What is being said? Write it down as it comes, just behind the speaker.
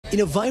In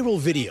a viral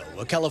video,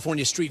 a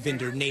California street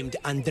vendor named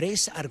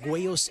Andres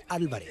Arguellos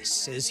Alvarez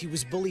says he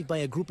was bullied by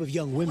a group of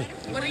young women.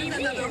 What do you mean?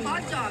 Another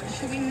hot dog.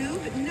 Should we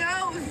move?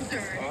 No,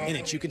 sir. In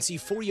it, you can see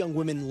 4 young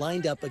women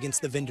lined up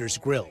against the vendor's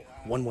grill.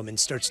 One woman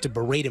starts to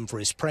berate him for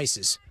his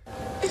prices.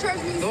 You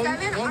charge me 7,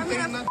 I'm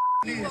gonna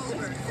you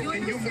over. You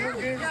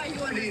understand? Yeah,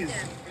 you understand.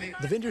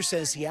 The vendor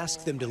says he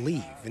asked them to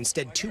leave.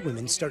 Instead, 2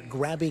 women start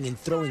grabbing and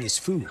throwing his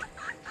food.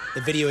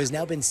 The video has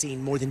now been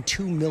seen more than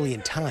 2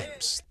 million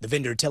times. The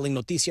vendor telling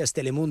Noticias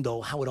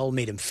Telemundo how it all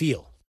made him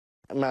feel.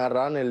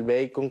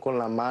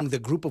 The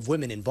group of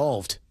women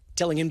involved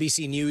telling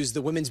NBC News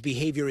the women's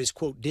behavior is,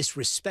 quote,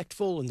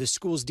 disrespectful, and the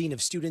school's dean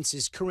of students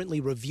is currently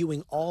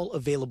reviewing all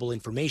available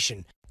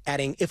information,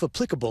 adding, if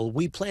applicable,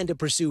 we plan to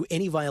pursue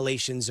any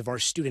violations of our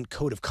student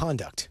code of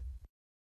conduct.